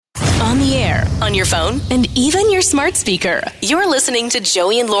On the air, on your phone, and even your smart speaker. You're listening to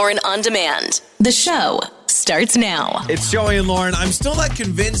Joey and Lauren On Demand. The show starts now. It's Joey and Lauren. I'm still not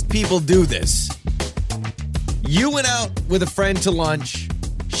convinced people do this. You went out with a friend to lunch.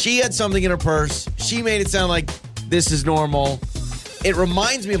 She had something in her purse. She made it sound like this is normal. It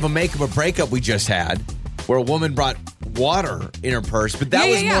reminds me of a makeup or breakup we just had, where a woman brought water in her purse, but that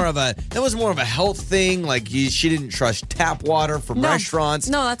was more of a health thing. Like she didn't trust tap water from restaurants.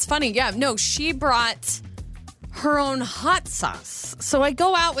 No, that's funny. Yeah, no, she brought her own hot sauce. So I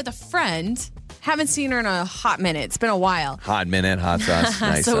go out with a friend. Haven't seen her in a hot minute. It's been a while. Hot minute, hot sauce.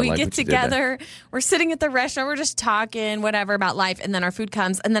 Nice. So we get together. We're sitting at the restaurant. We're just talking, whatever, about life. And then our food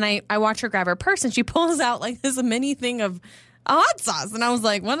comes. And then I watch her grab her purse, and she pulls out like this mini thing of hot sauce. And I was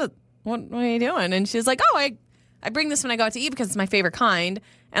like, what are you doing? And she was like, oh, I bring this when I go out to eat because it's my favorite kind.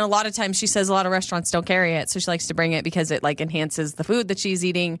 And a lot of times she says a lot of restaurants don't carry it. So she likes to bring it because it like enhances the food that she's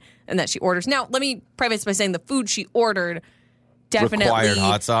eating and that she orders. Now, let me preface by saying the food she ordered definitely required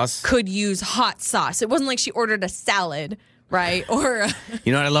hot sauce. Could use hot sauce. It wasn't like she ordered a salad, right? Or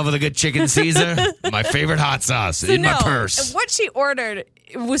you know what I love with a good chicken Caesar? My favorite hot sauce in my purse. What she ordered,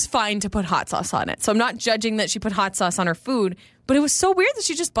 it was fine to put hot sauce on it. So I'm not judging that she put hot sauce on her food, but it was so weird that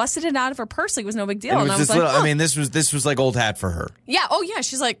she just busted it out of her purse like it was no big deal. And I was like, I mean, this was like old hat for her. Yeah. Oh yeah.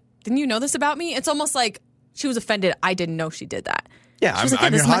 She's like, didn't you know this about me? It's almost like she was offended. I didn't know she did that. Yeah,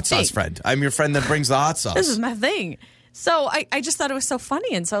 I'm your hot sauce friend. I'm your friend that brings the hot sauce. This is my thing. So I just thought it was so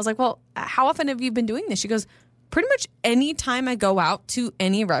funny. And so I was like, well, how often have you been doing this? She goes, pretty much any time I go out to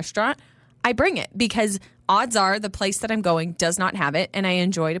any restaurant, I bring it because odds are the place that I'm going does not have it, and I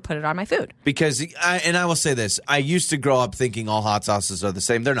enjoy to put it on my food. Because, I will say this, I used to grow up thinking all hot sauces are the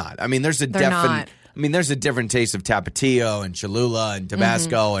same. They're not. I mean, there's a different taste of Tapatio and Cholula and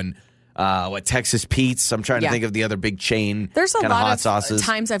Tabasco and Texas Pete's. I'm trying to think of the other big chain. There's a lot hot of sauces.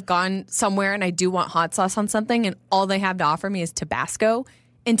 Times I've gone somewhere and I do want hot sauce on something, and all they have to offer me is Tabasco.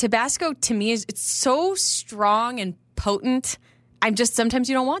 And Tabasco to me it's so strong and potent. Sometimes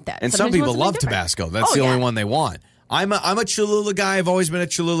you don't want that. And sometimes some people love Tabasco. That's the only one they want. I'm a Cholula guy. I've always been a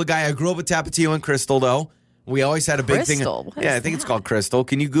Cholula guy. I grew up with Tapatio and Crystal though. We always had a big thing. I think it's called Crystal.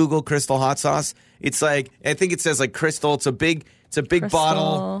 Can you Google Crystal hot sauce? It's like, I think it says like Crystal. It's a big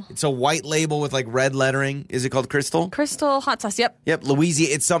bottle. It's a white label with like red lettering. Is it called Crystal? Crystal hot sauce. Yep.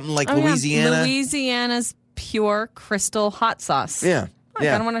 Louisiana. It's something like Louisiana. Yeah. Louisiana's pure Crystal hot sauce. Yeah. I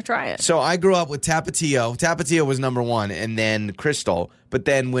kind of want to try it. So I grew up with Tapatio. Tapatio was number one, and then Crystal. But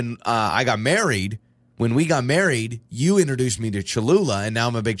then when we got married, you introduced me to Cholula, and now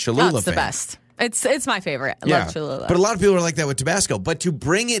I'm a big Cholula fan. It's the best. It's my favorite. I love Cholula. But a lot of people are like that with Tabasco. But to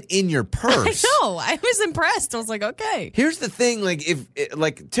bring it in your purse. I know. I was impressed. I was like, okay. Here's the thing.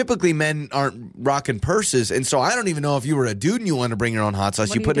 Typically men aren't rocking purses. And so I don't even know if you were a dude and you want to bring your own hot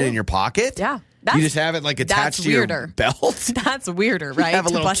sauce. You put it in your pocket? Yeah. You just have it like attached to your belt? That's weirder, right? You have a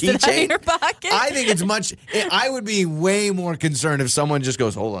little keychain in your pocket? I think it's much. I would be way more concerned if someone just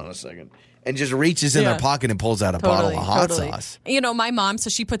goes, hold on a second, and just reaches in their pocket and pulls out a bottle of hot sauce. You know, my mom,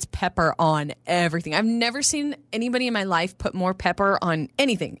 so she puts pepper on everything. I've never seen anybody in my life put more pepper on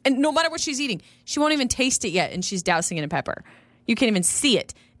anything. And no matter what she's eating, she won't even taste it yet, and she's dousing it in pepper. You can't even see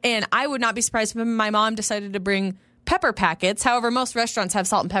it. And I would not be surprised if my mom decided to bring pepper packets. However, most restaurants have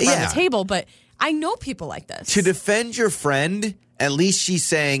salt and pepper on the table, but I know people like this. To defend your friend, at least she's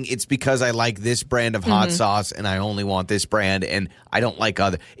saying it's because I like this brand of hot sauce and I only want this brand and I don't like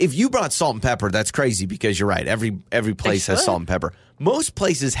other. If you brought salt and pepper, that's crazy because you're right. Every place has salt and pepper. Most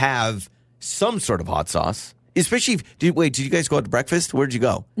places have some sort of hot sauce. Especially, did you guys go out to breakfast? Where'd you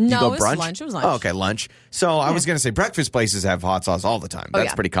go? Did you go brunch? Lunch. It was lunch. Oh, okay, lunch. So I was going to say breakfast places have hot sauce all the time.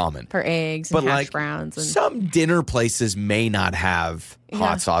 That's pretty common. For eggs and hash browns. And some dinner places may not have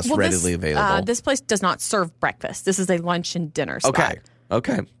hot sauce readily available. This place does not serve breakfast. This is a lunch and dinner spot.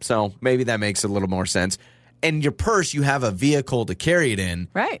 Okay. So maybe that makes a little more sense. And your purse, you have a vehicle to carry it in.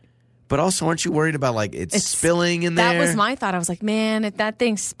 Right. But also, aren't you worried about, it's spilling in there? That was my thought. I was like, man, if that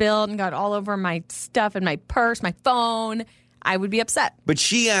thing spilled and got all over my stuff and my purse, my phone, I would be upset. But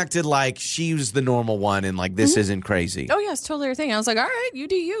she acted like she was the normal one and, this isn't crazy. Oh, yeah, it's totally her thing. I was like, all right, you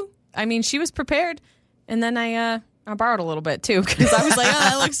do you. I mean, she was prepared. And then I borrowed a little bit, too, because I was like,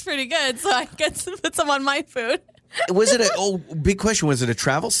 that looks pretty good. So I get to put some on my food. Was it big question. Was it a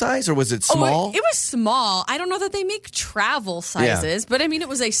travel size or was it small? It was small. I don't know that they make travel sizes, but I mean, it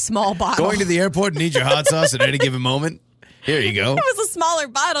was a small bottle. Going to the airport and need your hot sauce at any given moment? Here you go. It was a smaller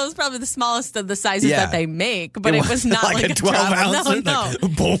bottle. It was probably the smallest of the sizes that they make, but it was not like a 12 ounce. No.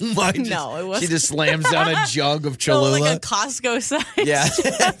 Boom. No, it wasn't. She just slams down a jug of Cholula. Like a Costco size. Yeah,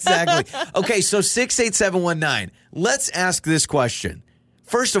 exactly. Okay, so 68719. Let's ask this question.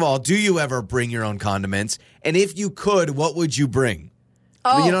 First of all, do you ever bring your own condiments? And if you could, what would you bring?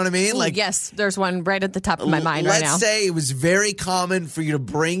 Oh, you know what I mean? Ooh, yes, there's one right at the top of my mind right now. Let's say it was very common for you to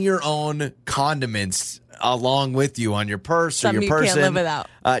bring your own condiments along with you on your purse Something or your person. You can't live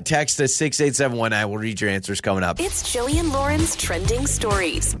without. Text us 68719. I will read your answers coming up. It's Joey and Lauren's trending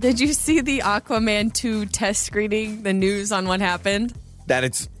stories. Did you see the Aquaman 2 test screening, the news on what happened? That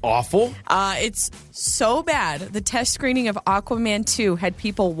it's awful? It's so bad. The test screening of Aquaman 2 had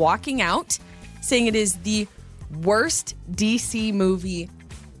people walking out saying it is the worst DC movie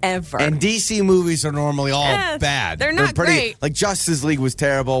ever. And DC movies are normally all bad. They're not great. Like Justice League was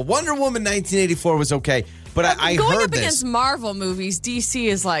terrible. Wonder Woman 1984 was okay. But I going heard up against Marvel movies, DC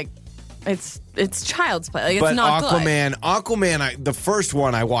is like it's child's play. Like, but it's not Aquaman, the first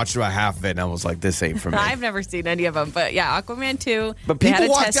one I watched about half of it, and I was like, "This ain't for me." I've never seen any of them, but yeah, Aquaman 2. But people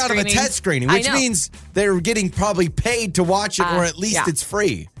walked out of a test screening, which means they're getting probably paid to watch it, or at least it's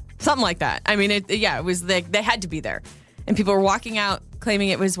free. Something like that. I mean, it was they had to be there, and people were walking out claiming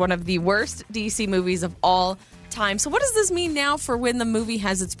it was one of the worst DC movies of all time. So what does this mean now for when the movie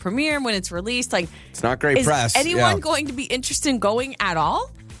has its premiere and when it's released? Like, it's not great press. Is anyone going to be interested in going at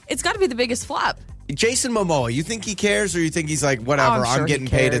all? It's got to be the biggest flop. Jason Momoa, you think he cares, or you think he's like, whatever, I'm getting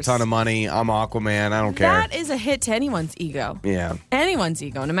paid a ton of money, I'm Aquaman, I don't care. That is a hit to anyone's ego. Yeah. Anyone's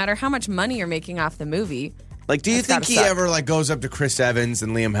ego, no matter how much money you're making off the movie. Like, do you think he ever goes up to Chris Evans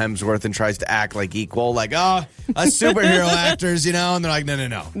and Liam Hemsworth and tries to act like equal? Like, us superhero actors, And they're like,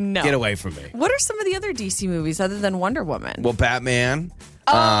 no. Get away from me. What are some of the other DC movies other than Wonder Woman? Well, Batman.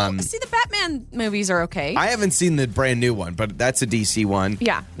 See, the Batman movies are okay. I haven't seen the brand new one, but that's a DC one.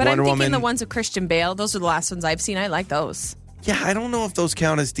 Yeah, but I'm thinking the ones with Christian Bale. Those are the last ones I've seen. I like those. Yeah, I don't know if those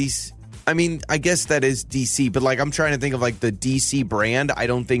count as DC. I mean, I guess that is DC, but I'm trying to think of the DC brand. I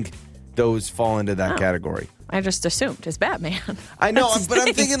don't think those fall into that category. I just assumed it's Batman. I know, but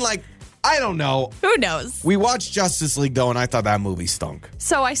I'm thinking I don't know. Who knows? We watched Justice League, though, and I thought that movie stunk.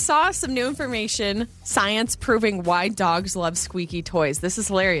 So I saw some new information, science proving why dogs love squeaky toys. This is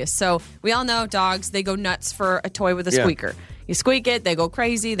hilarious. So we all know dogs, they go nuts for a toy with a squeaker. You squeak it, they go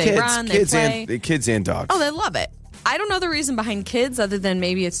crazy, they run, they play. Kids and dogs. Oh, they love it. I don't know the reason behind kids other than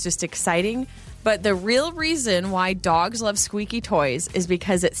maybe it's just exciting. But the real reason why dogs love squeaky toys is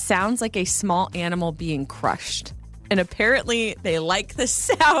because it sounds like a small animal being crushed. And apparently they like the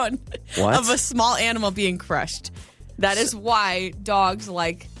sound of a small animal being crushed. That is why dogs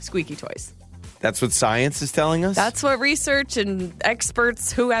like squeaky toys. That's what science is telling us? That's what research and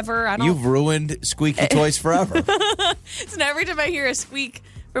experts, whoever, You've ruined squeaky toys forever. So now every time I hear a squeak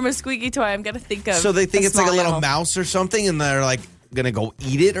from a squeaky toy, I'm going to think of So they think it's like a little animal. mouse or something, and they're going to go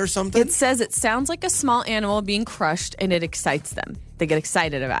eat it or something? It says it sounds like a small animal being crushed, and it excites them. They get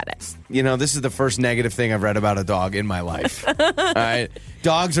excited about it. This is the first negative thing I've read about a dog in my life. All right.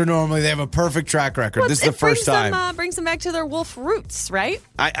 Dogs are normally, they have a perfect track record. This is the first time. Brings them back to their wolf roots, right?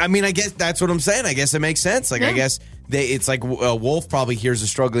 I mean, I guess that's what I'm saying. I guess it makes sense. I guess it's like a wolf probably hears a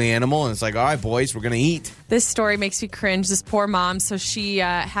struggling animal and it's like, all right, boys, we're going to eat. This story makes me cringe. This poor mom. So she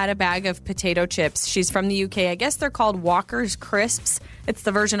had a bag of potato chips. She's from the UK. I guess they're called Walker's Crisps. It's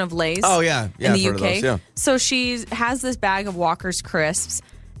the version of Lay's. Oh, yeah. In the I've UK. heard of those, yeah. So she has this bag of Walker's Crisps,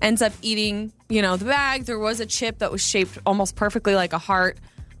 ends up eating, the bag. There was a chip that was shaped almost perfectly like a heart.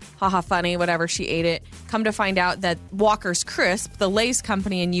 Haha, funny, whatever. She ate it. Come to find out that Walker's Crisp, the Lay's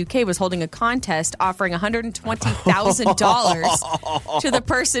company in UK, was holding a contest offering $120,000 to the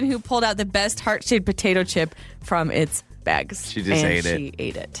person who pulled out the best heart-shaped potato chip from its bags. She just ate it. She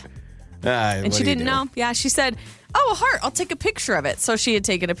ate it. And she didn't know. Yeah, she said, a heart, I'll take a picture of it. So she had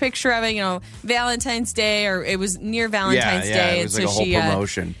taken a picture of it, Valentine's Day, or it was near Valentine's Day. It was like a whole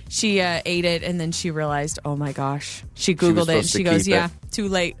promotion. She ate it, and then she realized, oh my gosh. She Googled it, and she goes, too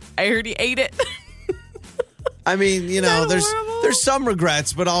late. I already ate it. I mean, there's some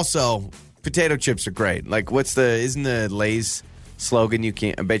regrets, but also potato chips are great. Isn't the Lay's slogan, I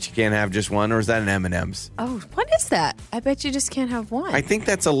bet you can't have just one, or is that an M&M's? Oh, what is that? I bet you just can't have one. I think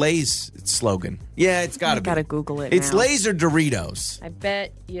that's a Lay's slogan. Yeah, it's got to be. Got to Google it It's now. Lay's or Doritos. I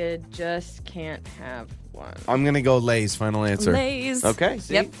bet you just can't have one. I'm going to go Lay's, final answer. Lay's. Okay,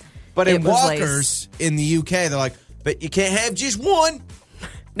 see? Yep. But in Walker's, Lay's. In the UK, they're like, but you can't have just one.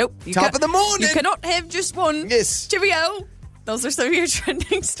 Nope. Top of the morning. You cannot have just one. Yes. Cheerio. Those are some of your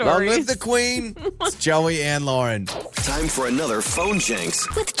trending stories. Long live the Queen. It's Joey and Lauren. Time for another Phone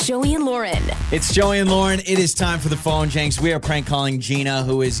Jenks. With Joey and Lauren. It's Joey and Lauren. It is time for the phone Jenks. We are prank calling Gina,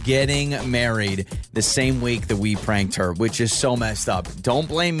 who is getting married the same week that we pranked her, which is so messed up. Don't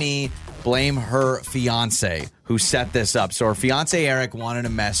blame me. Blame her fiance who set this up. So her fiance, Eric, wanted to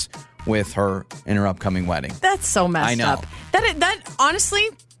mess with her in her upcoming wedding. That's so messed I know. up. That honestly,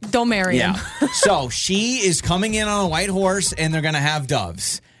 don't marry him. So she is coming in on a white horse, and they're going to have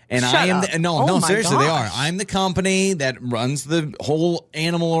doves. And Shut I am up. no, my seriously, they gosh. are. I'm the company that runs the whole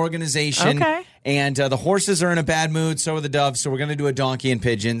animal organization. Okay. And the horses are in a bad mood, so are the doves. So we're going to do a donkey and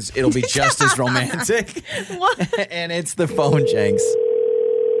pigeons. It'll be just as romantic. What? And it's the phone, Jenks.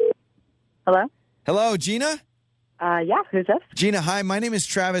 Hello? Hello, Gina? Yeah, who's this? Gina, hi. My name is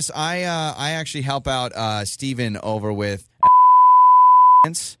Travis. I actually help out Steven over with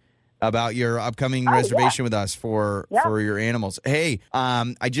about your upcoming reservation with us for your animals. Hey,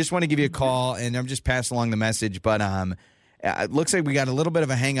 I just want to give you a call, and I'm just passing along the message, but it looks like we got a little bit of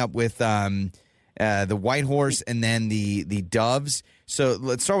a hang-up with the white horse and then the doves. So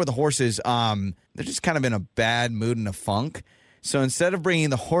let's start with the horses. They're just kind of in a bad mood and a funk. So instead of bringing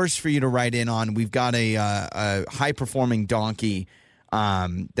the horse for you to ride in on, we've got a high-performing donkey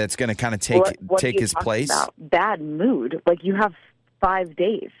that's going to kind of take his place. About? Bad mood? Like you have 5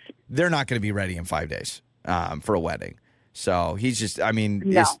 days. They're not going to be ready in 5 days for a wedding. So he's just, I mean...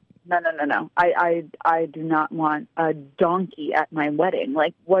 No. I do not want a donkey at my wedding.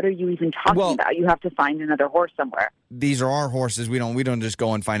 Like, what are you even talking about? You have to find another horse somewhere. These are our horses. We don't just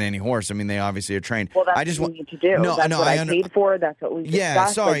go and find any horse. I mean, they obviously are trained. Well, that's what you need to do. No, that's no, what I paid for. That's what we discussed. Yeah,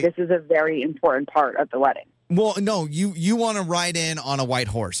 sorry. Like, this is a very important part of the wedding. Well, no, you want to ride in on a white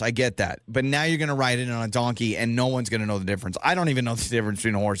horse. I get that. But now you're going to ride in on a donkey, and no one's going to know the difference. I don't even know the difference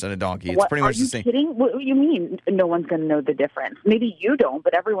between a horse and a donkey. It's pretty much the same. Are you kidding? What do you mean no one's going to know the difference? Maybe you don't,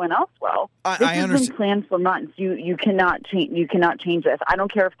 but everyone else will. This has been planned for months. You cannot change. You cannot change this. I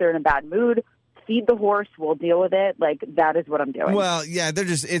don't care if they're in a bad mood. Feed the horse. We'll deal with it. Like, that is what I'm doing. Well, yeah, they're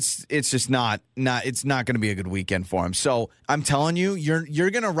just it's just not it's not going to be a good weekend for them. So I'm telling you, you're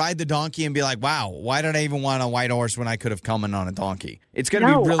going to ride the donkey and be like, wow, why did I even want a white horse when I could have come in on a donkey? It's going to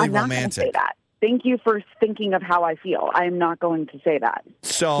be really I'm not romantic. Say that. Thank you for thinking of how I feel. I am not going to say that.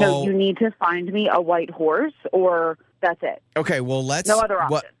 So no, you need to find me a white horse, or that's it. Okay, well, let's... No other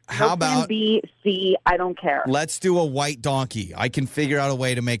option. How about... B, C, I don't care. Let's do a white donkey. I can figure out a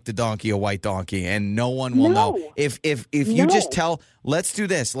way to make the donkey a white donkey, and no one will know. If you just tell... Let's do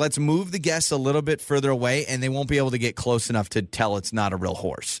this. Let's move the guests a little bit further away, and they won't be able to get close enough to tell it's not a real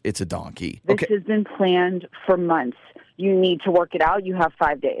horse. It's a donkey. This has been planned for months. You need to work it out. You have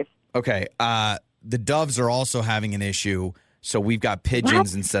 5 days. Okay, the doves are also having an issue, so we've got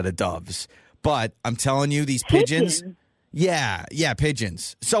pigeons instead of doves. But I'm telling you, these pigeons... Yeah,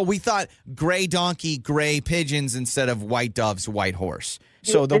 pigeons. So we thought gray donkey, gray pigeons instead of white doves, white horse.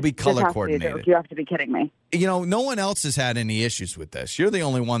 So they'll be color coordinated. You have to be kidding me. You know, no one else has had any issues with this. You're the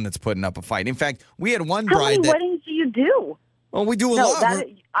only one that's putting up a fight. In fact, we had one bride How many weddings do you do? Well, we do a lot.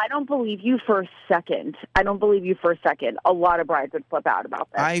 I don't believe you for a second. A lot of brides would flip out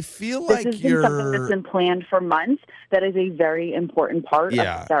about this. I feel like this has been something that's been planned for months. That is a very important part of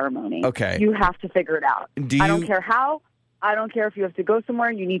the ceremony. Okay. You have to figure it out. I don't care how. I don't care if you have to go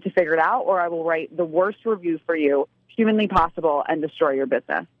somewhere. You need to figure it out, or I will write the worst review for you humanly possible and destroy your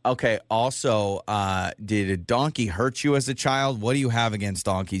business. Okay. Also, did a donkey hurt you as a child? What do you have against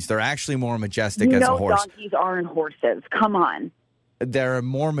donkeys? They're actually more majestic as a horse. Donkeys aren't horses. Come on. They're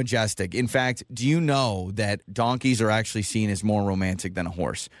more majestic. In fact, do you know that donkeys are actually seen as more romantic than a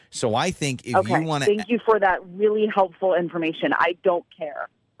horse? So I think if you want to... Thank you for that really helpful information. I don't care.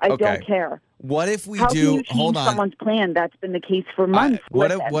 I don't care. What if we How do... can you change hold on. someone's plan? That's been the case for months.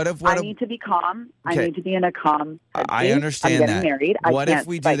 What if I need to be calm. Okay. I need to be in a calm headspace. I understand I'm getting married. What I can't if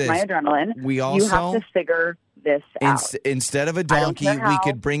we do spike this? my adrenaline. We also... You have to figure this out. Instead of a donkey, we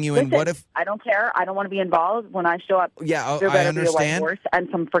could bring you in. Listen, what if... I don't care. I don't want to be involved. When I show up, yeah, there better I understand. be a white horse and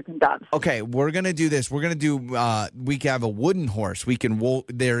some freaking doves. Okay, we're going to do this. We're going to do... we can have a wooden horse. We can...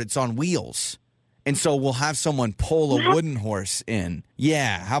 It's on wheels. And so we'll have someone pull a wooden horse in.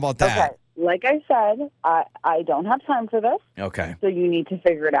 Yeah, how about that? Okay. Like I said, I don't have time for this. Okay. So you need to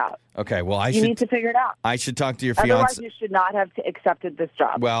figure it out. Okay, well, you need to figure it out. I should talk to your fiance. Otherwise, you should not have accepted this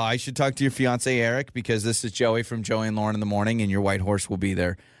job. Well, I should talk to your fiance, Eric, because this is Joey from Joey and Lauren in the Morning, and your white horse will be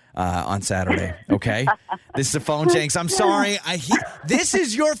there on Saturday, okay? This is the phone, Jenks. I'm sorry. This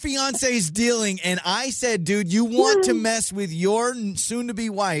is your fiance's dealing, and I said, dude, you want to mess with your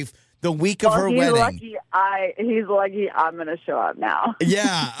soon-to-be wife the week of her wedding. He's lucky I'm going to show up now.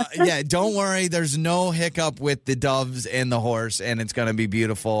 Yeah. Don't worry. There's no hiccup with the doves and the horse, and it's going to be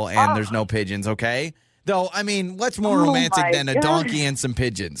beautiful, and there's no pigeons, okay? Though, I mean, what's more romantic than a donkey and some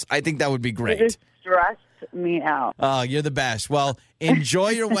pigeons? I think that would be great. You just stressed me out. Oh, you're the best. Well, enjoy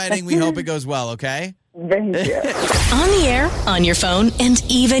your wedding. We hope it goes well, okay? Thank you. On the air, on your phone, and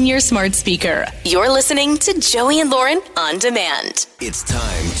even your smart speaker. You're listening to Joey and Lauren On Demand. It's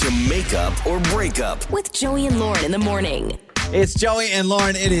time to make up or break up With Joey and Lauren in the morning. It's Joey and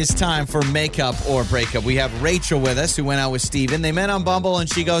Lauren. It is time for makeup or breakup. We have Rachel with us who went out with Steven. They met on Bumble and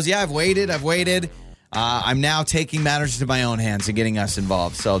she goes, yeah, I've waited. I'm now taking matters into my own hands and getting us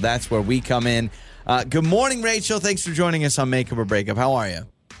involved. So that's where we come in. Good morning, Rachel. Thanks for joining us on Makeup or Breakup. How are you?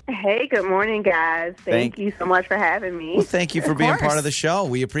 Hey, good morning, guys. Thank you so much for having me. Well, thank you for being part of the show.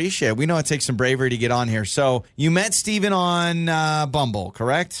 We appreciate it. We know it takes some bravery to get on here. So you met Steven on Bumble,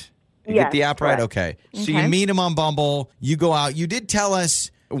 correct? You Yes, get the app right? correct. Okay. So you meet him on Bumble. You go out. You did tell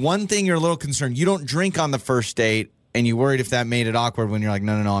us one thing you're a little concerned. You don't drink on the first date, and you worried if that made it awkward when you're like,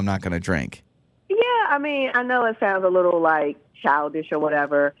 no, I'm not going to drink. Yeah, I mean, I know it sounds a little like childish or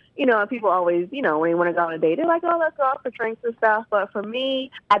whatever. You know, people always, when you want to go on a date, they're like, oh, let's go out for drinks and stuff. But for me,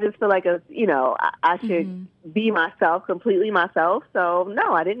 I just feel like, I should be myself, completely myself. So,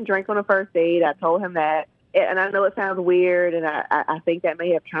 no, I didn't drink on the first date. I told him that. And I know it sounds weird, and I think that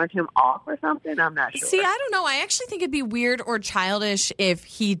may have turned him off or something. I'm not sure. See, I don't know. I actually think it'd be weird or childish if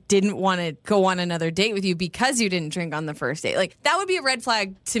he didn't want to go on another date with you because you didn't drink on the first date. Like, that would be a red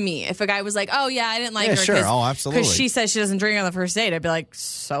flag to me. If a guy was like, oh, yeah, I didn't like her. Sure. Oh, absolutely. Because she says she doesn't drink on the first date. I'd be like,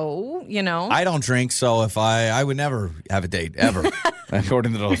 so, I don't drink, so if I would never have a date, ever,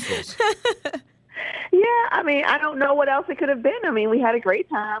 according to those rules. Yeah, I mean, I don't know what else it could have been. I mean, we had a great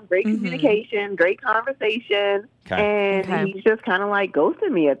time, great communication, great conversation, and he's just kind of like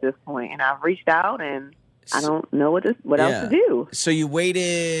ghosted me at this point. And I've reached out, and I don't know what else to do. So you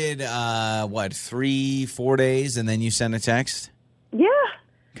waited, 3-4 days, and then you sent a text? Yeah.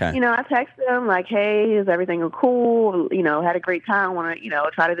 Okay. I texted him like, hey, is everything cool? Had a great time. Want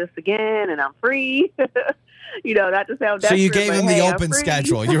to, try this again, and I'm free. Not to sound desperate. So you gave him the hey, open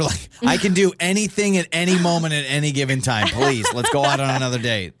schedule. You're like, I can do anything at any moment at any given time. Please, let's go out on another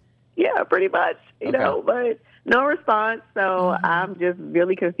date. Yeah, pretty much. But no response. So I'm just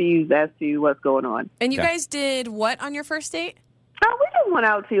really confused as to what's going on. And you guys did what on your first date? We just went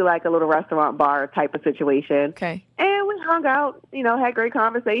out to like a little restaurant bar type of situation. Okay. And we hung out, had great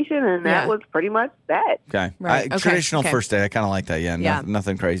conversation, and that was pretty much that. Okay. Right. Traditional first date. I kind of like that. Yeah.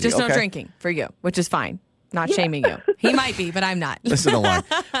 Nothing crazy. Just no drinking for you, which is fine. Not shaming you. He might be, but I'm not. Listen, Lauren,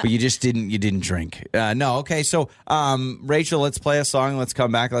 but you didn't drink. No. Okay. So, Rachel, let's play a song. Let's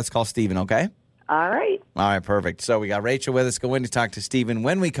come back. Let's call Steven. Okay. All right. All right. Perfect. So we got Rachel with us. Go in to talk to Steven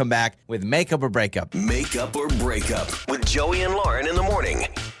when we come back with Makeup or Breakup. Makeup or breakup with Joey and Lauren in the morning.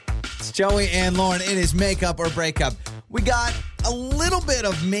 It's Joey and Lauren. It is Makeup or Breakup. We got a little bit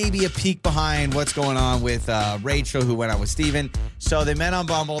of maybe a peek behind what's going on with Rachel, who went out with Steven. So they met on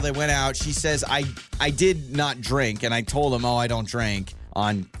Bumble. They went out. She says, I did not drink. And I told him, I don't drink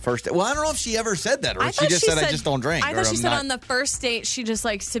on first date. Well, I don't know if she ever said that, or she just said, I just don't drink. I thought she said on the first date, she just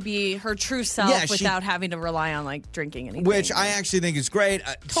likes to be her true self without having to rely on like drinking anything. Which I actually think is great.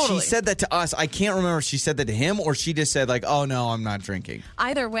 Totally. She said that to us. I can't remember if she said that to him or she just said like, oh no, I'm not drinking.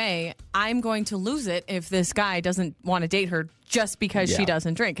 Either way, I'm going to lose it if this guy doesn't want to date her just because she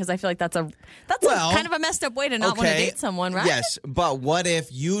doesn't drink, because I feel like that's a kind of a messed up way to not want to date someone, right? Yes, but what if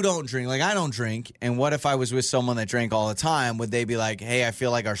you don't drink? Like, I don't drink, and what if I was with someone that drank all the time? Would they be like, hey, I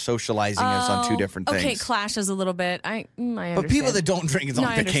feel like our socializing is on two different things? Okay, clashes a little bit. I understand. But people that don't drink, it's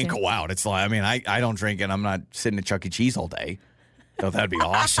not like they can't go out. It's like, I don't drink, and I'm not sitting at Chuck E. Cheese all day. So that'd be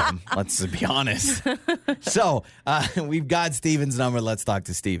awesome. Let's be honest. So we've got Steven's number. Let's talk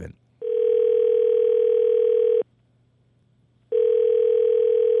to Steven.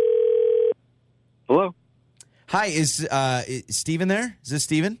 Hello. Hi, is Steven there? Is this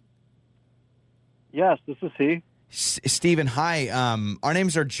Steven? Yes, this is he. Steven, hi. Our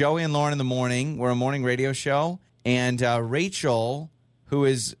names are Joey and Lauren in the morning. We're a morning radio show. And Rachel, who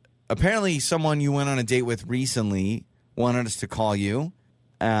is apparently someone you went on a date with recently, wanted us to call you.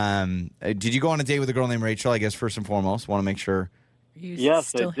 Did you go on a date with a girl named Rachel, I guess, first and foremost? Want to make sure.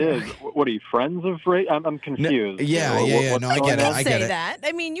 Yes, I did. What are you, friends of Rachel? I'm confused. No, yeah. No, I get it. I get it. That.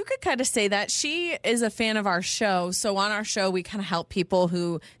 I mean, you could kind of say that. She is a fan of our show. So on our show, we kind of help people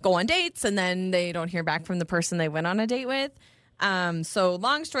who go on dates and then they don't hear back from the person they went on a date with. So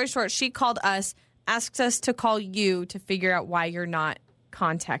long story short, she called us, asked us to call you to figure out why you're not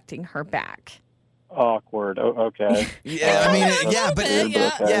contacting her back. Awkward. Okay. Yeah, I mean, but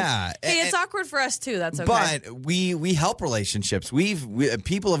yeah. Hey, it's awkward for us too. That's okay. But we help relationships.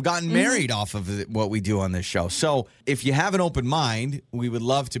 People have gotten married off of what we do on this show. So if you have an open mind, we would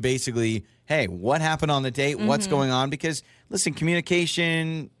love to basically, hey, what happened on the date? What's going on? Because listen,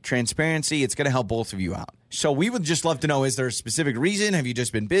 communication, transparency, it's going to help both of you out. So we would just love to know: is there a specific reason? Have you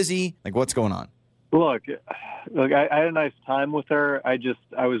just been busy? Like, what's going on? Look, I had a nice time with her. I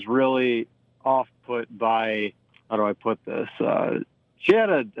was really off put by, how do I put this? She had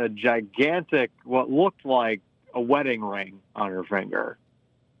a gigantic, what looked like a wedding ring on her finger.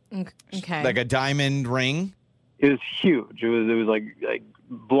 Okay. Like a diamond ring? It was huge. It was like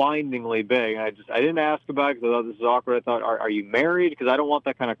blindingly big. I didn't ask about it because I thought this is awkward. I thought, are you married? Because I don't want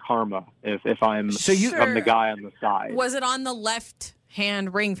that kind of karma if I'm the guy on the side. Was it on the left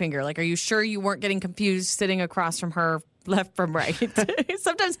hand ring finger? Like, are you sure you weren't getting confused sitting across from her left from right?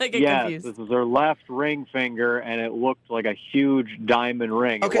 Sometimes I get confused. Yes, this is her left ring finger, and it looked like a huge diamond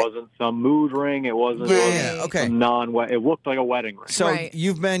ring. Okay. It wasn't some mood ring. It wasn't, it looked like a wedding ring. So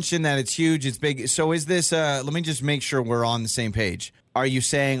you've mentioned that it's huge, it's big. So is this, let me just make sure we're on the same page. Are you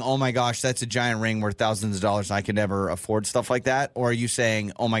saying, oh my gosh, that's a giant ring worth thousands of dollars and I could never afford stuff like that? Or are you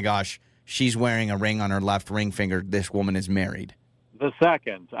saying, oh my gosh, she's wearing a ring on her left ring finger, this woman is married? The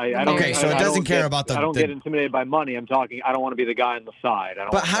second. I don't. Okay, so it doesn't care about the... I don't get intimidated by money. I'm talking, I don't want to be the guy on the side.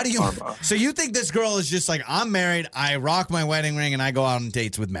 But how do you... So you think this girl is just like, I'm married, I rock my wedding ring, and I go out on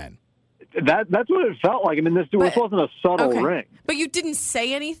dates with men? That's what it felt like. I mean, this wasn't a subtle ring. But you didn't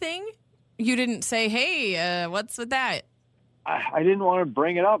say anything? You didn't say, hey, what's with that? I didn't want to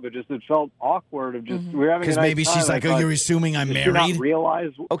bring it up. It felt awkward. We were having a nice time. Maybe she's like, oh, you're assuming I'm married? Did you not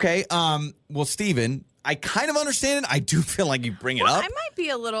realize? Okay, well, Steven... I kind of understand it. I do feel like you bring it up. I might be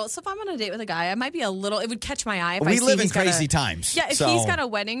a little... So if I'm on a date with a guy, I might be a little... It would catch my eye. If we live in crazy times. Yeah, if he's got a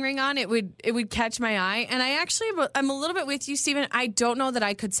wedding ring on, it would catch my eye. And I'm a little bit with you, Steven. I don't know that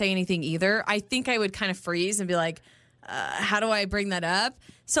I could say anything either. I think I would kind of freeze and be like, how do I bring that up?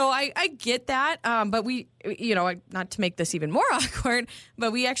 So I get that. But we, not to make this even more awkward,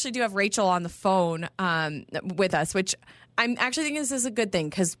 but we actually do have Rachel on the phone with us, which... I'm actually thinking this is a good thing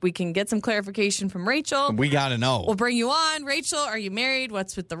because we can get some clarification from Rachel. We got to know. We'll bring you on. Rachel, are you married?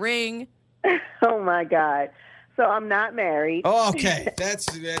 What's with the ring? Oh, my God. So I'm not married. Oh, okay. That's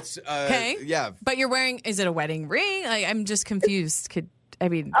okay. Yeah. But you're wearing, is it a wedding ring? I'm just confused. You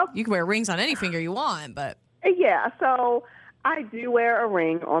can wear rings on any finger you want, but. Yeah. So I do wear a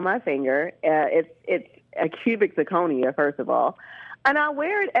ring on my finger. It's a cubic zirconia, first of all. And I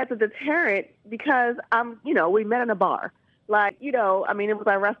wear it as a deterrent because we met in a bar. It was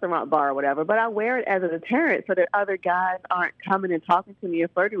a restaurant bar or whatever, but I wear it as a deterrent so that other guys aren't coming and talking to me and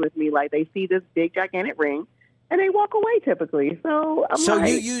flirting with me. Like, they see this big, gigantic ring, and they walk away typically. So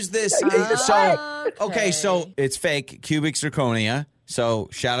you use this. So it's fake, cubic zirconia. So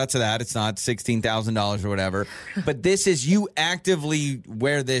shout out to that. It's not $16,000 or whatever. But this is, you actively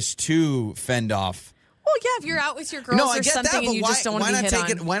wear this to fend off. Well, yeah, if you're out with your girls or something and you just don't want to be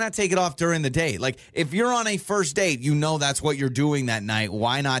hit on. Why not take it off during the date? Like, if you're on a first date, that's what you're doing that night.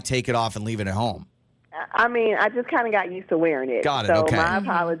 Why not take it off and leave it at home? I mean, I just kind of got used to wearing it. Got it, so okay. My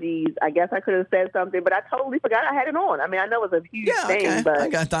apologies. I guess I could have said something, but I totally forgot I had it on. I mean, I know it's a huge thing, but I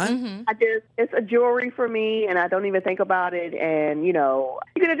got that. Mm-hmm. It's a jewelry for me, and I don't even think about it. And you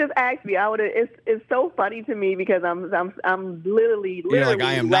could have just asked me. I would have. It's so funny to me because I'm literally. You're like,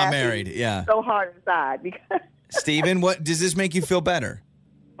 I am not married. Yeah. So hard inside because. Steven, what does this make you feel better?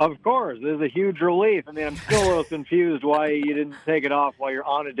 Of course. This is a huge relief. I mean, I'm still a little confused why you didn't take it off while you're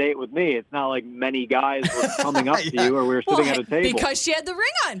on a date with me. It's not like many guys were coming up to you or we were sitting at a table. Because she had the ring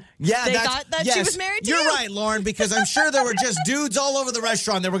on. Yeah, they thought that she was married to you. You're right, Lauren, because I'm sure there were just dudes all over the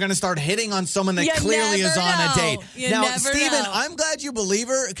restaurant that were going to start hitting on someone that clearly is on a date. Now, Steven, I'm glad you believe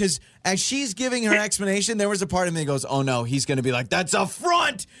her because as she's giving her explanation, there was a part of me that goes, oh, no, he's going to be like, that's a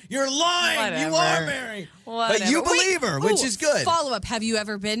front. You're lying. Whatever. You are married. Whatever. But you believe her, which is good. Follow-up, have you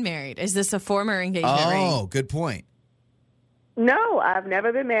ever been married? Is this a former engagement ring? Oh, good point. No, I've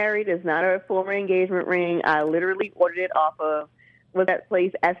never been married. It's not a former engagement ring. I literally ordered it off of, was that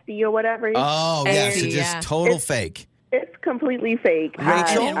place, Esty or whatever? Oh, yeah, so just total fake. It's completely fake.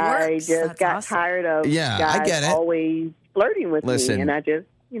 Rachel? I just got tired of guys always flirting with me, and I just...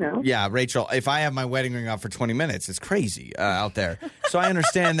 Yeah, Rachel, if I have my wedding ring off for 20 minutes, it's crazy out there. So I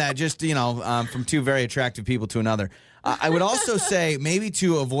understand that just, from two very attractive people to another. I would also say maybe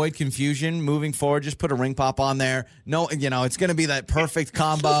to avoid confusion moving forward, just put a ring pop on there. No, it's going to be that perfect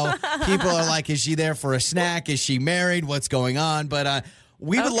combo. People are like, is she there for a snack? Is she married? What's going on? But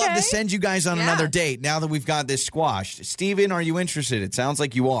we would love to send you guys on another date now that we've got this squashed. Steven, are you interested? It sounds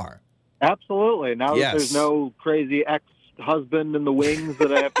like you are. Absolutely. Now that there's no crazy husband in the wings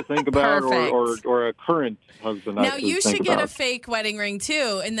that I have to think about or a current husband. Now you should get a fake wedding ring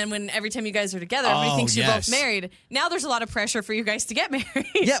too, and then every time you guys are together, everybody thinks you're both married. Now there's a lot of pressure for you guys to get married.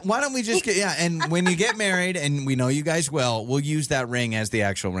 Yeah, why don't we just and when you get married, and we know you guys will, we'll use that ring as the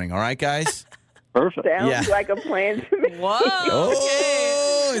actual ring. All right, guys? Perfect. Sounds like a plan to me. Whoa.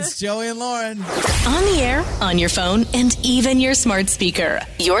 Oh, It's Joey and Lauren. On the air, on your phone, and even your smart speaker.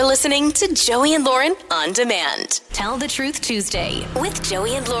 You're listening to Joey and Lauren On Demand. Tell the Truth Tuesday with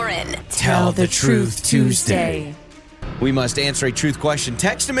Joey and Lauren. Tell the Truth Tuesday. We must answer a truth question.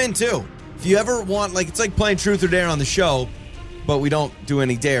 Text them in, too. If you ever want, it's like playing Truth or Dare on the show, but we don't do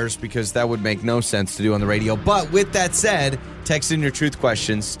any dares because that would make no sense to do on the radio. But with that said, text in your truth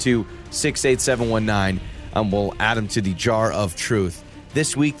questions to 68719, and we'll add them to the jar of truth.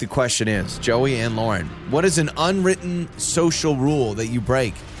 This week, the question is, Joey and Lauren, what is an unwritten social rule that you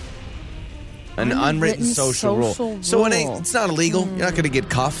break? An unwritten social rule. So it's not illegal. You're not going to get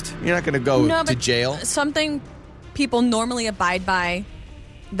cuffed. You're not going to go to jail. Something people normally abide by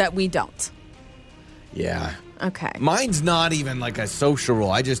that we don't. Yeah. Okay. Mine's not even like a social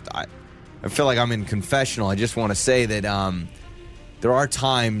rule. I feel like I'm in confessional. I just want to say that there are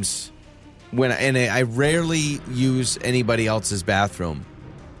times when, and I rarely use anybody else's bathroom,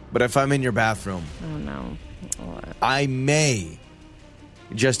 but if I'm in your bathroom, oh no, I may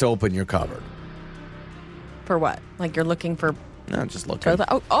just open your cupboard. For what? Like you're looking for? No, just looking.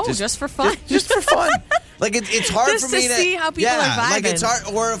 Just for fun. Just for fun. Like it's hard just for me to see how people are vibing. Like it's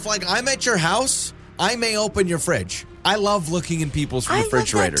hard. Or if I'm at your house, I may open your fridge. I love looking in people's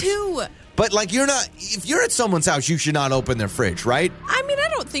refrigerators. I love that too. But if you're at someone's house, you should not open their fridge, right? I mean, I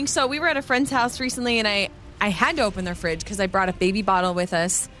don't think so. We were at a friend's house recently, and I had to open their fridge because I brought a baby bottle with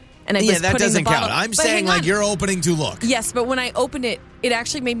us. And I was that putting doesn't the bottle, count. I'm saying you're opening to look. Yes, but when I opened it, it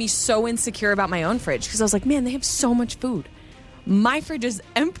actually made me so insecure about my own fridge because I was like, man, they have so much food. My fridge is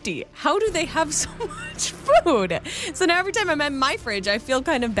empty. How do they have so much food? So now every time I'm at my fridge, I feel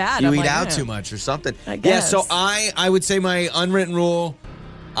kind of bad. You eat out too much or something. I guess. Yeah, so I would say my unwritten rule,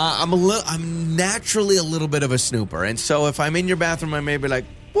 I'm naturally a little bit of a snooper. And so if I'm in your bathroom, I may be like,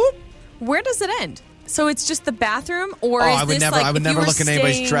 whoop. Where does it end? So it's just the bathroom, or is I would never look at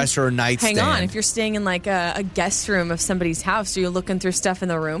anybody's dresser or nightstand. Hang on, if you're staying in like a guest room of somebody's house, are you looking through stuff in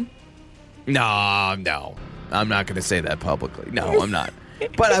the room? No. I'm not going to say that publicly. No, I'm not.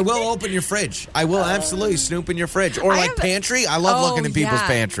 But I will open your fridge. I will absolutely snoop in your fridge. Or pantry. I love looking in people's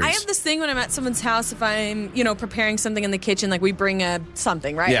pantries. I have this thing when I'm at someone's house, if I'm, preparing something in the kitchen, like we bring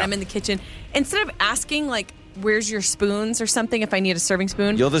something, right? Yeah. I'm in the kitchen. Instead of asking, where's your spoons or something, if I need a serving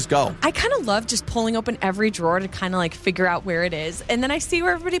spoon. You'll just go. I kind of love just pulling open every drawer to kind of figure out where it is. And then I see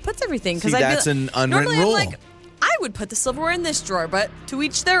where everybody puts everything. See, that's an unwritten rule. I would put the silverware in this drawer, but to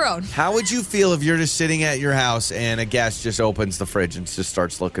each their own. How would you feel if you're just sitting at your house and a guest just opens the fridge and just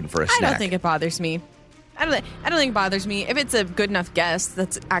starts looking for a snack? I don't think it bothers me. I don't think it bothers me. If it's a good enough guest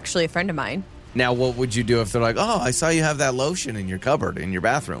that's actually a friend of mine. Now, what would you do if they're like, oh, I saw you have that lotion in your cupboard, in your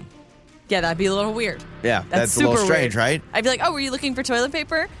bathroom? Yeah, that'd be a little weird. Yeah, that's a little strange, weird. right? I'd be like, oh, were you looking for toilet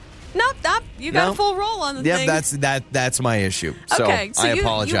paper? Nope. You got a full roll on the thing. Yeah, that's my issue. So okay, so I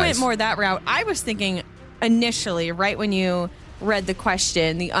apologize. You went more that route. I was thinking initially, right when you read the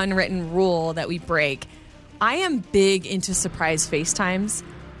question, the unwritten rule that we break, I am big into surprise FaceTimes.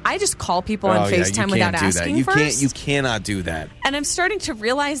 I just call people on FaceTime without asking first. You cannot do that. And I'm starting to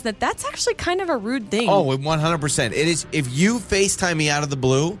realize that that's actually kind of a rude thing. Oh, 100%. It is. If you FaceTime me out of the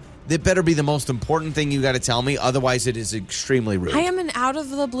blue, that better be the most important thing you got to tell me. Otherwise, it is extremely rude. I am an out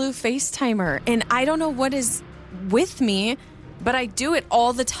of the blue FaceTimer, and I don't know what is with me, but I do it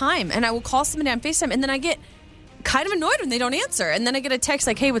all the time. And I will call somebody on FaceTime, and then I get kind of annoyed when they don't answer. And then I get a text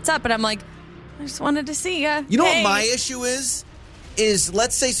like, hey, what's up? And I'm like, I just wanted to see you. You know what my issue is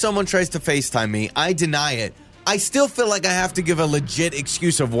let's say someone tries to FaceTime me. I deny it. I still feel like I have to give a legit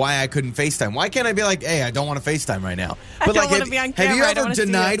excuse of why I couldn't FaceTime. Why can't I be like, hey, I don't want to FaceTime right now? But have you ever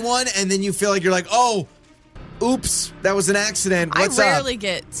denied one and then you feel like you're like, oh, oops, that was an accident. What's up? I rarely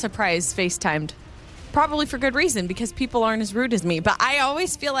get surprise FaceTimed. Probably for good reason, because people aren't as rude as me. But I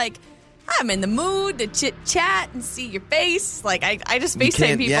always feel like I'm in the mood to chit-chat and see your face. Like, I just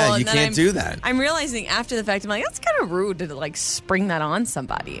FaceTime people. Yeah, you and can't do that. I'm realizing after the fact, I'm like, that's kind of rude to, spring that on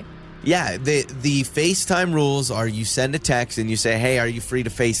somebody. Yeah, the FaceTime rules are you send a text and you say, hey, are you free to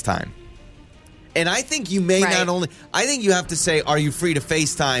FaceTime? And I think you may not only... I think you have to say, are you free to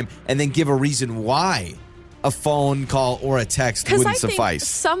FaceTime, and then give a reason why a phone call or a text wouldn't suffice. Because I think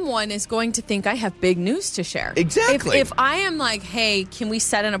someone is going to think I have big news to share. Exactly. If I am like, hey, can we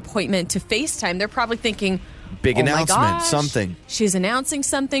set an appointment to FaceTime? They're probably thinking, big announcement, my gosh, something. She's announcing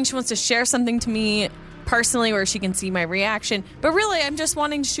something. She wants to share something to me personally where she can see my reaction. But really, I'm just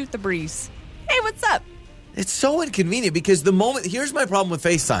wanting to shoot the breeze. Hey, what's up? It's so inconvenient because the moment... Here's my problem with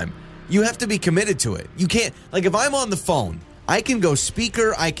FaceTime. You have to be committed to it. You can't... Like, if I'm on the phone, I can go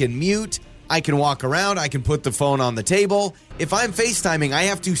speaker, I can mute... I can walk around. I can put the phone on the table. If I'm FaceTiming, I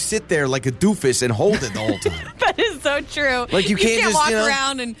have to sit there like a doofus and hold it the whole time. That is so true. Like you can't just, walk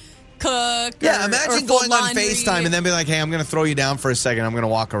around and cook. Yeah, or imagine fold going on laundry. FaceTime and then be like, hey, I'm going to throw you down for a second. I'm going to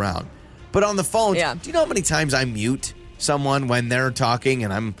walk around. But on the phone, do you know how many times I mute someone when they're talking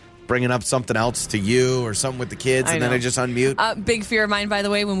and I'm bringing up something else to you or something with the kids and then I just unmute? Big fear of mine, by the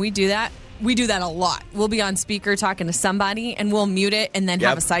way, when we do that a lot. We'll be on speaker talking to somebody and we'll mute it and then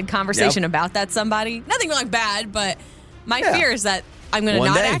have a side conversation about that somebody. Nothing like bad, but my fear is that I'm going to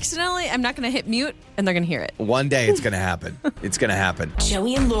I'm not going to hit mute and they're going to hear it. One day it's going to happen. It's going to happen.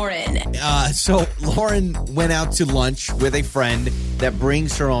 Joey and Lauren. So Lauren went out to lunch with a friend that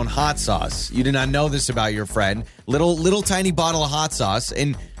brings her own hot sauce. You did not know this about your friend. Little tiny bottle of hot sauce.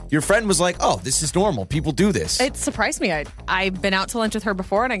 And your friend was like, oh, this is normal. People do this. It surprised me. I've been out to lunch with her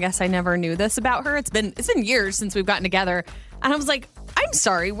before, and I guess I never knew this about her. It's been years since we've gotten together. And I was like, I'm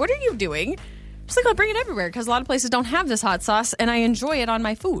sorry, what are you doing? She's like, I'll bring it everywhere because a lot of places don't have this hot sauce, and I enjoy it on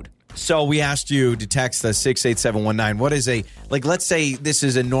my food. So we asked you to text us 68719. What is let's say this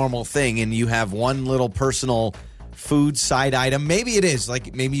is a normal thing, and you have one little personal food side item. Maybe it is.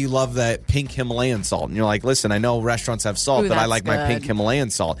 Like, maybe you love that pink Himalayan salt. And you're like, listen, I know restaurants have salt, but I like my pink Himalayan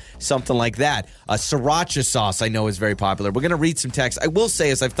salt. Something like that. A sriracha sauce I know is very popular. We're going to read some text. I will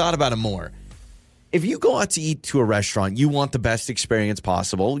say, as I've thought about it more, if you go out to eat to a restaurant, you want the best experience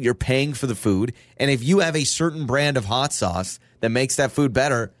possible. You're paying for the food. And if you have a certain brand of hot sauce that makes that food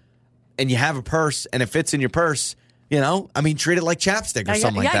better, and you have a purse and it fits in your purse, treat it like chapstick or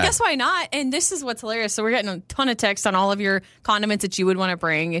something like that. Yeah, I guess why not? And this is what's hilarious. So we're getting a ton of texts on all of your condiments that you would want to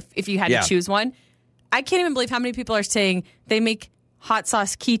bring if you had to choose one. I can't even believe how many people are saying they make hot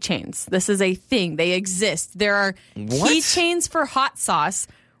sauce keychains. This is a thing. They exist. There are keychains for hot sauce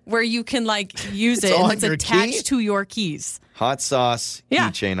where you can use it and it's attached to your keys. Hot sauce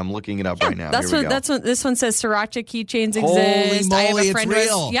keychain. I'm looking it up right now. This one says sriracha keychains exist. Holy moly, I have a friend it's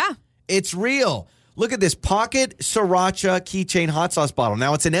real. It's real. Look at this pocket sriracha keychain hot sauce bottle.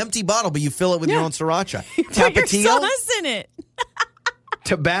 Now it's an empty bottle, but you fill it with your own sriracha. Put your sauce in it.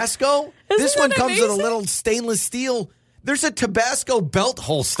 Tabasco. This one comes with a little stainless steel. There's a Tabasco belt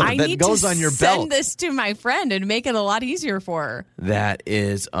holster that goes on your belt. I need to send this to my friend and make it a lot easier for her. That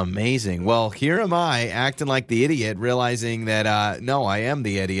is amazing. Well, here am I acting like the idiot, realizing that, no, I am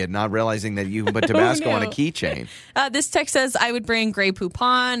the idiot, not realizing that you can put Tabasco on a keychain. This text says, I would bring Grey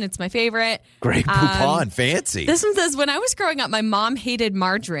Poupon. It's my favorite. Grey Poupon, fancy. This one says, when I was growing up, my mom hated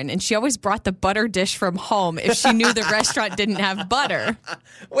margarine, and she always brought the butter dish from home if she knew the restaurant didn't have butter.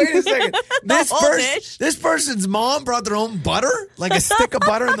 Wait a second. This person's mom brought their own butter? Like a stick of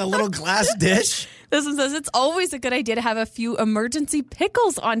butter in the little glass dish? This one says, it's always a good idea to have a few emergency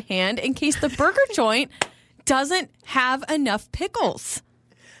pickles on hand in case the burger joint doesn't have enough pickles.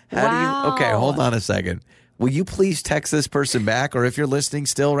 Okay, hold on a second. Will you please text this person back, or if you're listening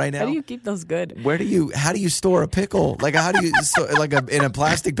still right now? How do you keep those good? How do you store a pickle? Like, how do you in a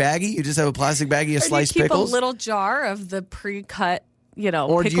plastic baggie? You just have a plastic baggie of sliced pickles? A little jar of the pre-cut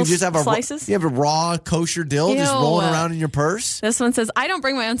or do you just have slices? You have a raw kosher dill just rolling around in your purse? This one says, I don't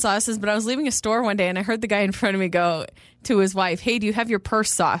bring my own sauces, but I was leaving a store one day and I heard the guy in front of me go to his wife, hey, do you have your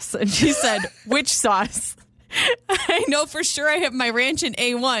purse sauce? And she said, which sauce? I know for sure I have my ranch and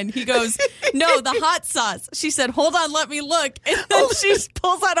A1. He goes, no, the hot sauce. She said, hold on, let me look. And then she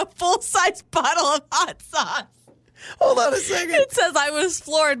pulls out a full-size bottle of hot sauce. Hold on a second. It says I was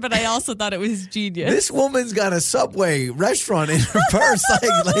floored, but I also thought it was genius. This woman's got a Subway restaurant in her purse.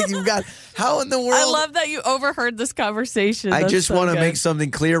 like you've got, how in the world? I love that you overheard this conversation. I just want to make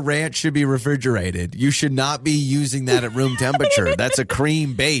something clear. Ranch should be refrigerated. You should not be using that at room temperature. That's a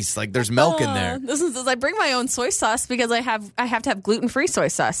cream base. Like there's milk in there. This one says I bring my own soy sauce because I have to have gluten-free soy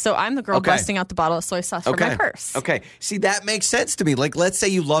sauce. So I'm the girl busting out the bottle of soy sauce for my purse. Okay. See, that makes sense to me. Like, let's say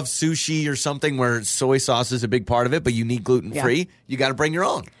you love sushi or something where soy sauce is a big part of it, but you need gluten-free. Yeah. You got to bring your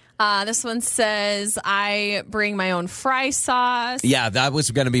own. This one says, I bring my own fry sauce. Yeah, that was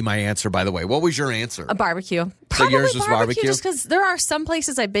going to be my answer, by the way. What was your answer? A barbecue. So yours was barbecue? Just because there are some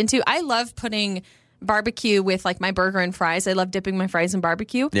places I've been to. I love putting barbecue with like my burger and fries. I love dipping my fries in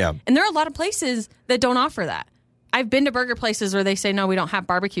barbecue. Yeah. And there are a lot of places that don't offer that. I've been to burger places where they say, no, we don't have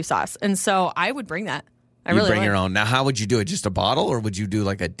barbecue sauce. And so I would bring that. You bring your own. Now, how would you do it? Just a bottle, or would you do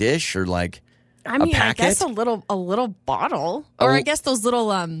like a dish or like... I guess a little bottle, or I guess those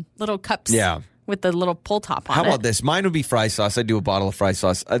little cups. Yeah. With the little pull top on it. How about this? Mine would be fry sauce. I do a bottle of fry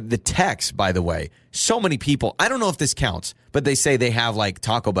sauce. The text, by the way, so many people. I don't know if this counts, But they say they have like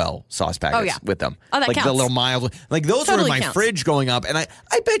Taco Bell sauce packets with them. Oh, that like counts. the little mild. Like those Totally were in my counts. fridge growing up. And I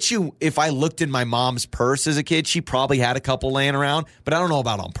bet you if I looked in my mom's purse as a kid, she probably had a couple laying around. But I don't know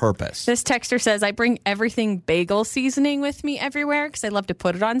about on purpose. This texter says, I bring everything bagel seasoning with me everywhere because I love to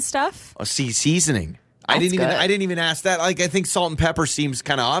put it on stuff. Oh, seasoning. I That's didn't even ask that. Like I think salt and pepper seems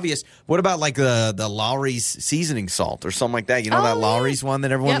kind of obvious. What about like the Lowry's seasoning salt or something like that? You know that Lowry's one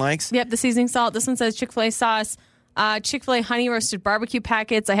that everyone likes? Yep, the seasoning salt. This one says Chick-fil-A sauce. Chick-fil-A honey roasted barbecue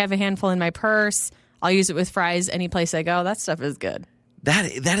packets. I have a handful in my purse. I'll use it with fries any place I go. That stuff is good.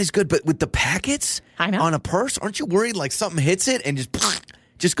 That is good. But with the packets on a purse, aren't you worried like something hits it and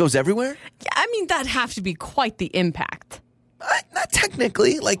just goes everywhere? Yeah, I mean, that'd have to be quite the impact. Not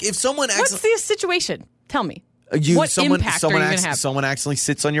technically. Like if someone What's the situation? Tell me. What impact are you going to have? Someone accidentally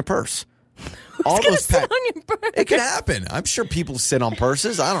sits on your purse. All those sit on your purse? It could happen. I'm sure people sit on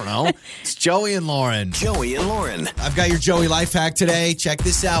purses. I don't know. It's Joey and Lauren. Joey and Lauren. I've got your Joey life hack today. Check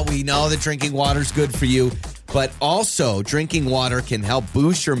this out. We know that drinking water is good for you, but also drinking water can help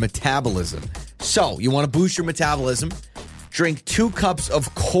boost your metabolism. So you want to boost your metabolism? Drink 2 cups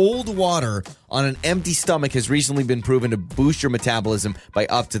of cold water on an empty stomach has recently been proven to boost your metabolism by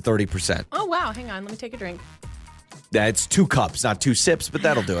up to 30%. Oh, wow. Hang on. Let me take a drink. That's 2 cups, not 2 sips, but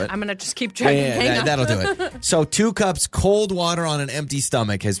that'll do it. I'm going to just keep drinking. That'll do it. So 2 cups cold water on an empty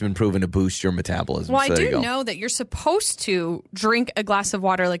stomach has been proven to boost your metabolism. Well, so I do know that you're supposed to drink a glass of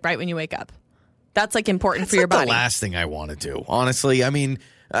water like right when you wake up. That's like important for your body. That's the last thing I want to do, honestly. I mean,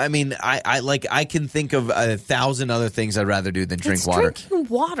 I can think of 1,000 other things I'd rather do than drink water. Drinking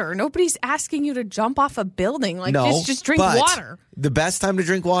water. Nobody's asking you to jump off a building. Like, no, just drink water. The best time to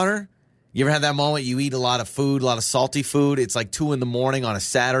drink water. You ever had that moment you eat a lot of food, a lot of salty food? It's like 2 a.m. on a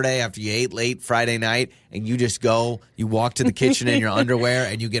Saturday after you ate late Friday night, and you just you walk to the kitchen in your underwear,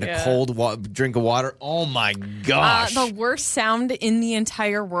 and you get a cold drink of water. Oh, my gosh. The worst sound in the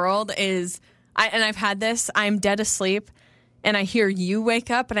entire world is, and I've had this, I'm dead asleep, and I hear you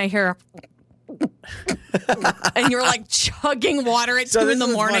wake up, and I hear... and you're like chugging water at 2 in the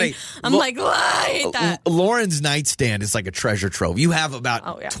morning. I'm like, I hate that. Lauren's nightstand is like a treasure trove. You have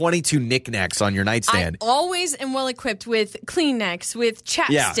about 22 knickknacks on your nightstand. I always am well equipped with Kleenex, with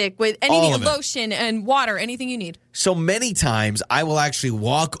chapstick, with anything, lotion and water, anything you need. So many times I will actually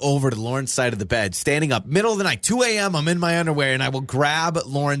walk over to Lauren's side of the bed, standing up, middle of the night, 2 a.m., I'm in my underwear, and I will grab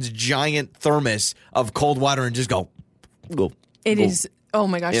Lauren's giant thermos of cold water and just go. It is... Oh,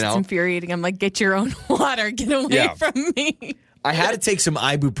 my gosh, it's infuriating. I'm like, get your own water. Get away from me. I had to take some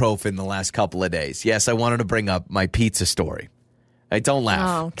ibuprofen the last couple of days. Yes, I wanted to bring up my pizza story. Hey, don't laugh.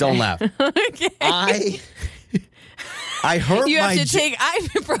 Oh, okay. Don't laugh. Okay. I hurt you my... have to take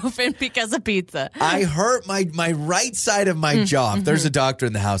ibuprofen because of pizza. I hurt my right side of my jaw. If there's a doctor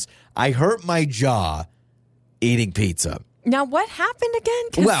in the house, I hurt my jaw eating pizza. Now, what happened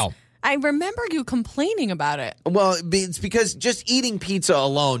again? Well... I remember you complaining about it. Well, it's because just eating pizza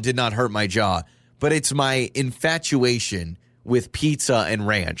alone did not hurt my jaw, but it's my infatuation with pizza and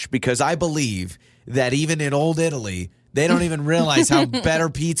ranch because I believe that even in old Italy, they don't even realize how better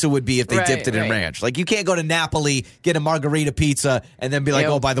pizza would be if they dipped it in ranch. Like you can't go to Napoli, get a margarita pizza, and then be like,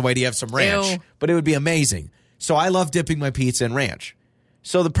 oh, by the way, do you have some ranch? But it would be amazing. So I love dipping my pizza in ranch.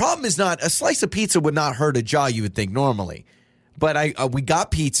 So the problem is not, a slice of pizza would not hurt a jaw, you would think normally. But we got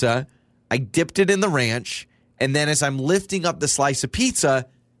pizza, I dipped it in the ranch, and then as I'm lifting up the slice of pizza,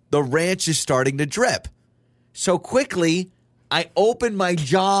 the ranch is starting to drip. So quickly, I open my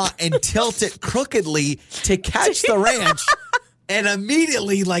jaw and tilt it crookedly to catch the ranch, and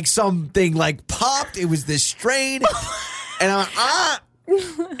immediately, like something like popped. It was this strain, and I'm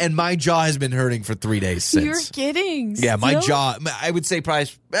and my jaw has been hurting for 3 days since. You're kidding. Yeah, my jaw, I would say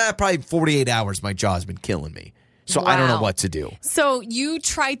probably 48 hours, my jaw has been killing me. So I don't know what to do. So you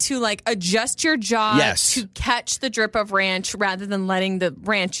try to like adjust your jaw to catch the drip of ranch rather than letting the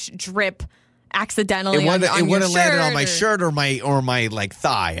ranch drip accidentally on your shirt. It would have landed on my shirt or my like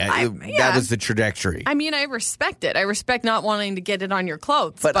thigh. That was the trajectory. I mean, I respect it. I respect not wanting to get it on your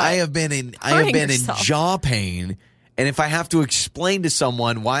clothes. But I have been in jaw pain, and if I have to explain to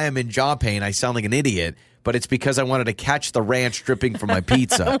someone why I'm in jaw pain, I sound like an idiot. But it's because I wanted to catch the ranch dripping from my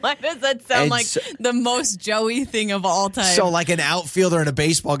pizza. Why does that sound like the most Joey thing of all time? So like an outfielder in a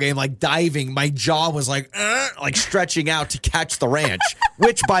baseball game, like diving, my jaw was like stretching out to catch the ranch,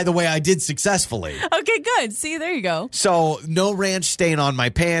 which, by the way, I did successfully. Okay, good. See, there you go. So no ranch stain on my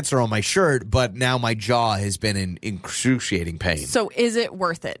pants or on my shirt, but now my jaw has been in excruciating pain. So is it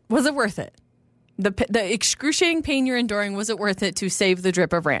worth it? Was it worth it? The excruciating pain you're enduring, was it worth it to save the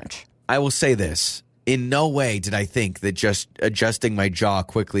drip of ranch? I will say this. in no way did I think that just adjusting my jaw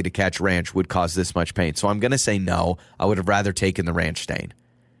quickly to catch ranch would cause this much pain. So I'm going to say no. I would have rather taken the ranch stain.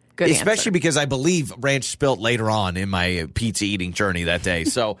 Good Especially answer. because I believe ranch spilt later on in my pizza eating journey that day.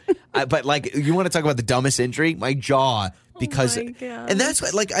 So, but like, you want to talk about the dumbest injury? My jaw, because, my God. and that's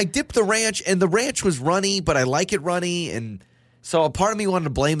what, like, I dipped the ranch and the ranch was runny, but I like it runny. And so a part of me wanted to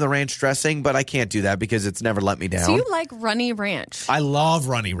blame the ranch dressing, but I can't do that because it's never let me down. So you like runny ranch? I love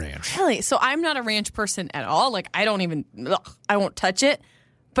runny ranch. Really? So I'm not a ranch person at all. Like, I won't touch it.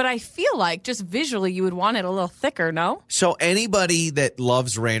 But I feel like just visually you would want it a little thicker, no? So anybody that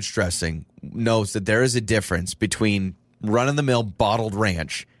loves ranch dressing knows that there is a difference between run-of-the-mill bottled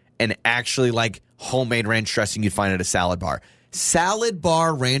ranch and actually like homemade ranch dressing you'd find at a salad bar. Salad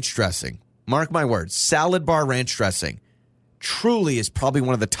bar ranch dressing, mark my words, salad bar ranch dressing truly is probably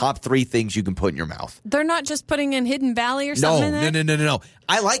one of the top 3 things you can put in your mouth. They're not just putting in Hidden Valley or something in there? No.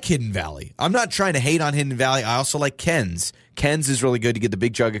 I like Hidden Valley. I'm not trying to hate on Hidden Valley. I also like Ken's. Ken's is really good to get the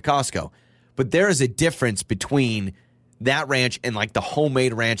big jug at Costco. But there is a difference between that ranch and like the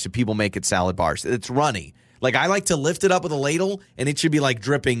homemade ranch that people make at salad bars. It's runny. Like I like to lift it up with a ladle and it should be like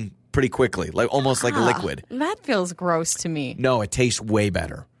dripping pretty quickly, like almost like a liquid. That feels gross to me. No, it tastes way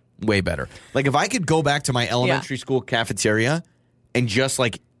better. Way better. Like if I could go back to my elementary school cafeteria and just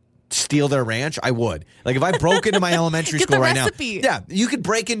like steal their ranch, I would. Like if I broke into my elementary Get school the right recipe. now. Yeah, you could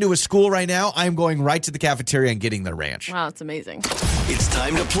break into a school right now. I'm going right to the cafeteria and getting their ranch. Wow, it's amazing. It's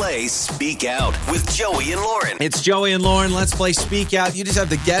time to play Speak Out with Joey and Lauren. It's Joey and Lauren. Let's play Speak Out. You just have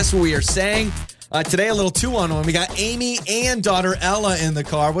to guess what we are saying. Today, a little 2-on-1. We got Amy and daughter Ella in the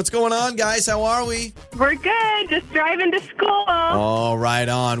car. What's going on, guys? How are we? We're good. Just driving to school. Oh, right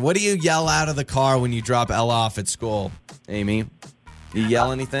on. What do you yell out of the car when you drop Ella off at school, Amy? You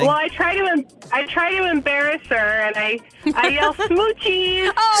yell anything? Well, I try to embarrass her, and I yell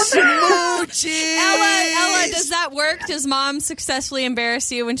smoochies. Oh, Smoochies! Ella, does that work? Does mom successfully embarrass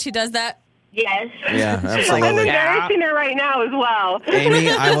you when she does that? Yes. Yeah, I'm absolutely. embarrassing her right now as well. Amy,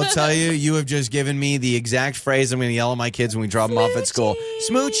 I will tell you, you have just given me the exact phrase I'm going to yell at my kids when we drop them off at school.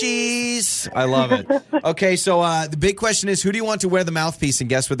 Smoochies! I love it. Okay, so the big question is, who do you want to wear the mouthpiece and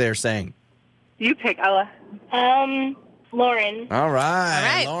guess what they're saying? You pick, Ella. Lauren. All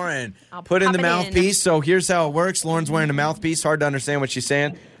right, Lauren. I'll Put in pop the it mouthpiece. So here's how it works. Lauren's wearing a mouthpiece. Hard to understand what she's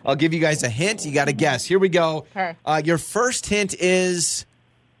saying. I'll give you guys a hint. You got to guess. Here we go. Her. Your first hint is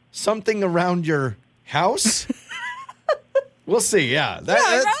something around your house. We'll see. Yeah. All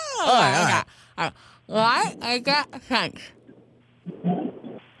right. What? I got thanks.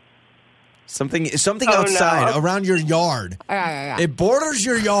 Something outside around your yard. Yeah. It borders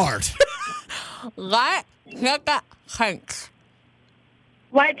your yard. What? I got thanks.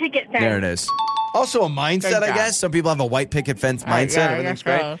 White picket fence. There it is. Also a mindset, Good I job. guess. Some people have a white picket fence mindset. yeah, Everything's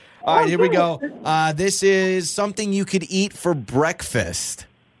yeah, great. so. All right, here we go. This is something you could eat for breakfast.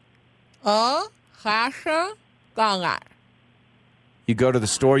 Kasha Ganga. You go to the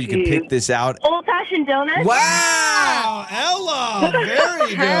store, you can pick this out. Old-fashioned donuts. Wow, Ella,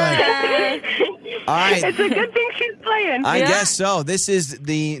 very good. All right, It's a good thing she's playing. I guess so. This is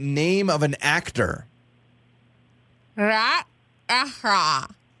the name of an actor. Rat. Zac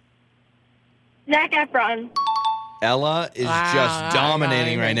Efron. Ella is Wow, just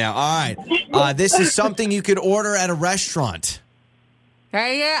dominating right now. All right, this is something you could order at a restaurant.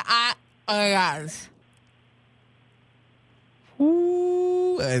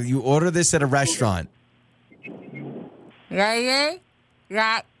 Ooh, you order this at a restaurant.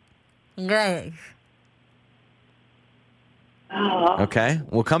 Okay,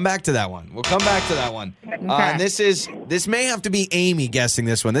 we'll come back to that one. And this may have to be Amy guessing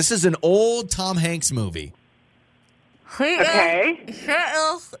this one. This is an old Tom Hanks movie. Okay.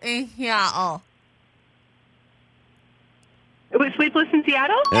 It was Sleepless in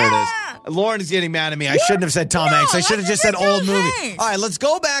Seattle? There it is. Lauren is getting mad at me. I shouldn't have said Tom Hanks. I should have just said old movie. All right, let's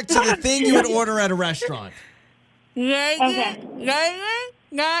go back to the thing you would order at a restaurant.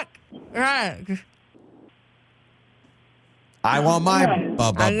 I want my I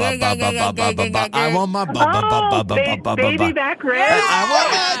want my Baby back ribs. I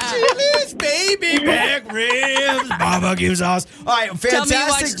want my Chili's baby back ribs, barbecue sauce. All right, Tell me you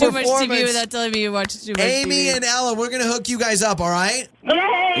watch fantastic too much TV performance. without telling me you watch too much Amy TV. and Ella, we're going to hook you guys up, all right?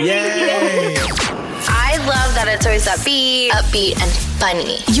 Yay! Yay. I love that it's always upbeat, and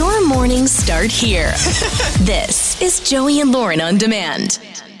funny. Your mornings start here. This is Joey and Lauren on Demand.